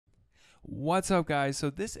What's up, guys?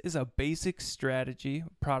 So this is a basic strategy,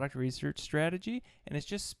 product research strategy, and it's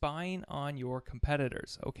just spying on your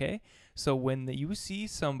competitors, okay? So when you see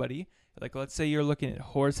somebody, like let's say you're looking at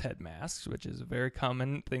horse head masks, which is a very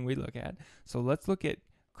common thing we look at. So let's look at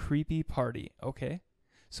creepy party, okay?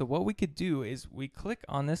 So what we could do is we click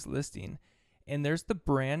on this listing, and there's the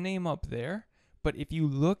brand name up there, but if you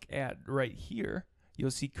look at right here,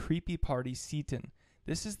 you'll see creepy party Seaton.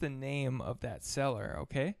 This is the name of that seller,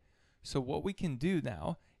 okay? So what we can do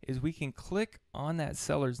now is we can click on that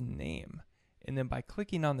seller's name. And then by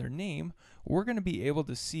clicking on their name, we're going to be able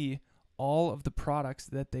to see all of the products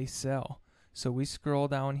that they sell. So we scroll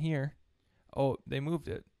down here. Oh, they moved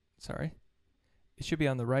it. Sorry. It should be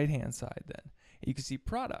on the right-hand side then. You can see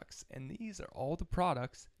products, and these are all the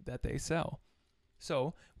products that they sell.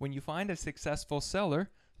 So when you find a successful seller,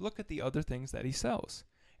 look at the other things that he sells.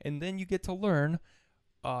 And then you get to learn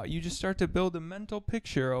you just start to build a mental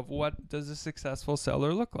picture of what does a successful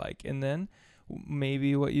seller look like. And then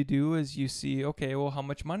maybe what you do is you see, okay, well, how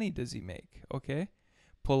much money does he make? Okay,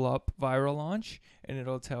 pull up Viral Launch, and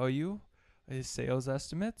it'll tell you his sales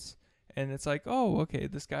estimates. And it's like, oh, okay,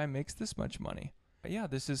 this guy makes this much money. Yeah,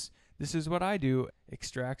 this is what I do.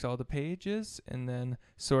 Extract all the pages and then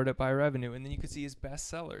sort it by revenue. And then you can see his best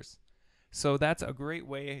sellers. So that's a great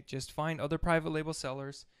way. Just find other private label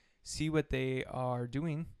sellers, see what they are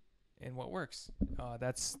doing and what works.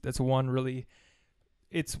 That's one really,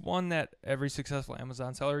 it's one that every successful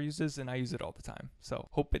Amazon seller uses, and I use it all the time. So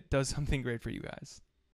hope it does something great for you guys.